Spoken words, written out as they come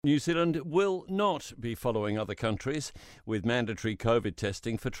New Zealand will not be following other countries with mandatory COVID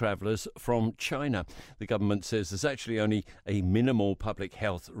testing for travellers from China. The government says there's actually only a minimal public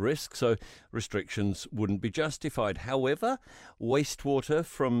health risk, so restrictions wouldn't be justified. However, wastewater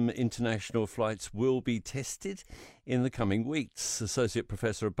from international flights will be tested in the coming weeks. Associate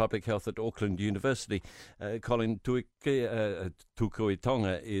Professor of Public Health at Auckland University, Colin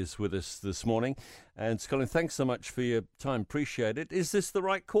Tukuitonga is with us this morning. And Colin, thanks so much for your time. Appreciate it. Is this the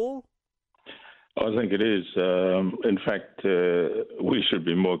right call? I think it is. In fact, we should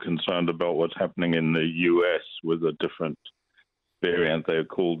be more concerned about what's happening in the US with a different variant. They're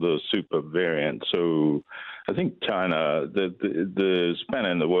called the super variant. So I think China, the spanner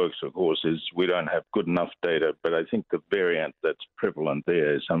in the works, of course, is we don't have good enough data, but I think the variant that's prevalent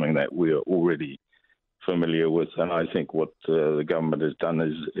there is something that we are already familiar with. And I think what the government has done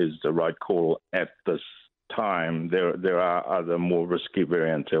is the right call at this time. There are other more risky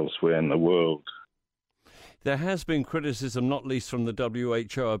variants elsewhere in the world. There has been criticism, not least from the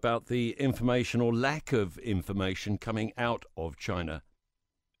WHO, about the information or lack of information coming out of China.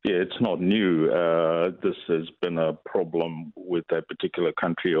 Yeah, it's not new. This has been a problem with that particular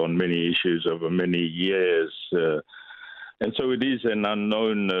country on many issues over many years. And so it is an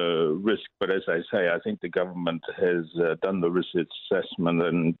unknown risk. But as I say, I think the government has done the risk assessment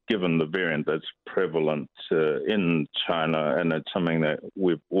and given the variant that's prevalent in China, and it's something that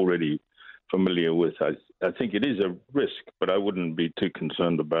we're already familiar with. I think it is a risk, but I wouldn't be too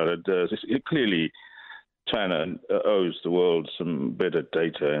concerned about it. Clearly, China owes the world some better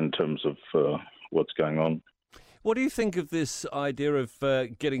data in terms of what's going on. What do you think of this idea of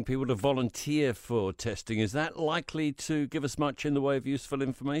getting people to volunteer for testing? Is that likely to give us much in the way of useful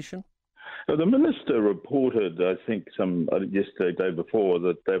information? The minister reported, I think, yesterday, day before,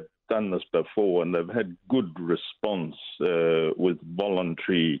 that they've done this before and they've had good response with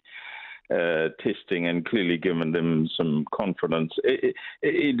voluntary testing and clearly given them some confidence.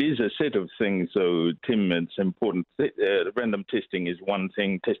 It is a set of things, though, Tim, it's important. Random testing is one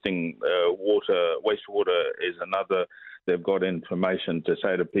thing. Testing wastewater is another. They've got information to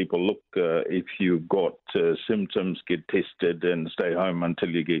say to people, look, if you've got symptoms, get tested and stay home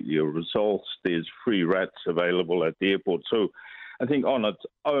until you get your results. There's free rats available at the airport. So I think on its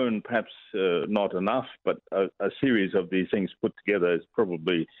own, perhaps not enough, but a series of these things put together is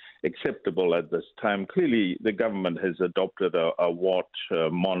probably acceptable at this time. Clearly, the government has adopted a watch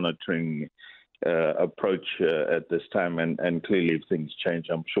monitoring approach at this time, and clearly if things change,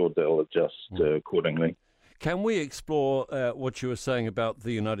 I'm sure they'll adjust accordingly. Can we explore what you were saying about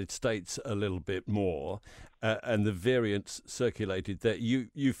the United States a little bit more and the variants circulated there?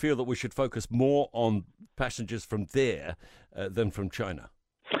 You feel that we should focus more on passengers from there than from China?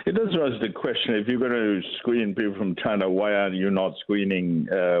 It does raise the question, if you're going to screen people from China, why are you not screening?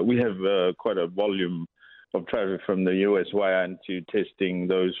 We have quite a volume of traffic from the US. Why aren't you testing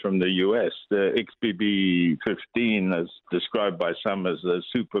those from the US? The XBB.15 is described by some as a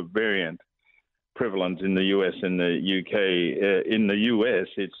super variant, prevalent in the US and the UK. In the US,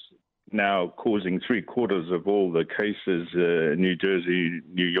 it's now causing 3/4 of all the cases, New Jersey,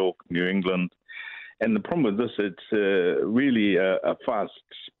 New York, New England. And the problem with this, it's really a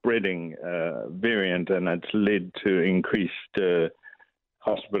fast-spreading variant, and it's led to increased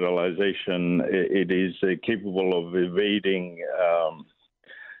hospitalization. It is capable of evading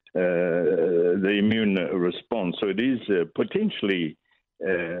the immune response. So it is potentially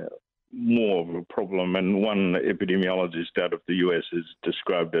more of a problem, and one epidemiologist out of the US has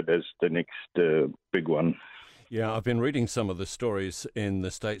described it as the next big one. Yeah, I've been reading some of the stories in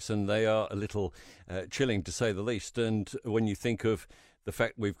the States, and they are a little chilling, to say the least. And when you think of the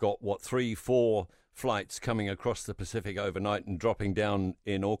fact we've got, 3-4 flights coming across the Pacific overnight and dropping down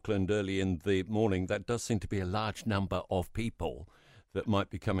in Auckland early in the morning, that does seem to be a large number of people that might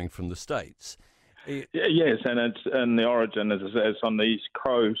be coming from the States. Yes, and the origin, as I say, it's on the East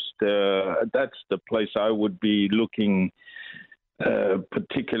Coast. That's the place I would be looking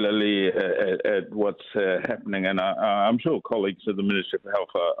particularly at what's happening. And I'm sure colleagues of the Ministry of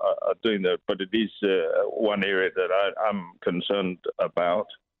Health are doing that, but it is one area that I'm concerned about.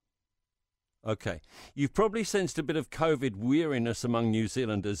 Okay. You've probably sensed a bit of COVID weariness among New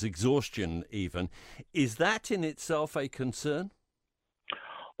Zealanders, exhaustion even. Is that in itself a concern?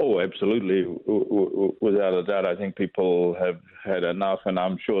 Oh, absolutely. Without a doubt, I think people have had enough, and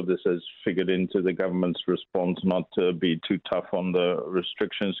I'm sure this has figured into the government's response not to be too tough on the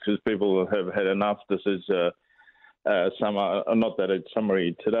restrictions, because people have had enough. This is not that it's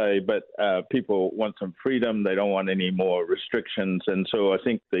summary today, but people want some freedom. They don't want any more restrictions, and so I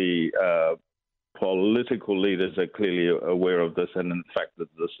think the political leaders are clearly aware of this and in factored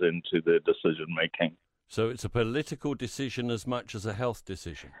this into their decision making. So it's a political decision as much as a health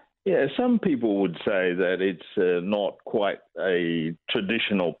decision? Yeah, some people would say that it's not quite a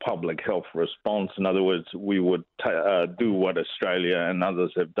traditional public health response. In other words, we would do what Australia and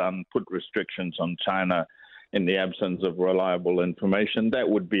others have done, put restrictions on China in the absence of reliable information. That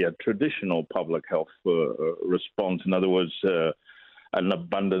would be a traditional public health response. In other words, an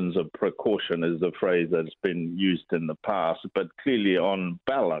abundance of precaution is the phrase that's been used in the past. But clearly, on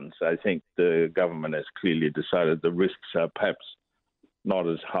balance, I think the government has clearly decided the risks are perhaps not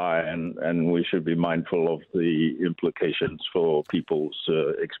as high, and we should be mindful of the implications for people's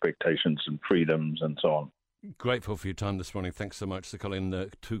expectations and freedoms and so on. Grateful for your time this morning. Thanks so much, Sir Colin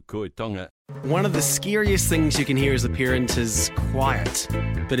Tukoitonga. One of the scariest things you can hear as a parent is quiet.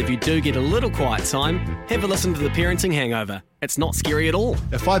 But if you do get a little quiet time, have a listen to The Parenting Hangover. It's not scary at all.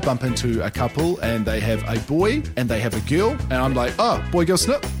 If I bump into a couple and they have a boy and they have a girl, and I'm like, oh, boy, girl,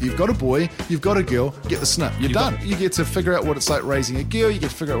 snip. You've got a boy, you've got a girl, get the snip. You're done. You get to figure out what it's like raising a girl, you get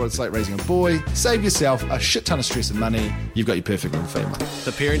to figure out what it's like raising a boy, save yourself a shit ton of stress and money. You've got your perfect little family.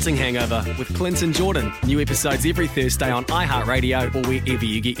 The Parenting Hangover with Clinton Jordan. New episodes every Thursday on iHeartRadio or wherever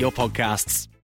you get your podcasts.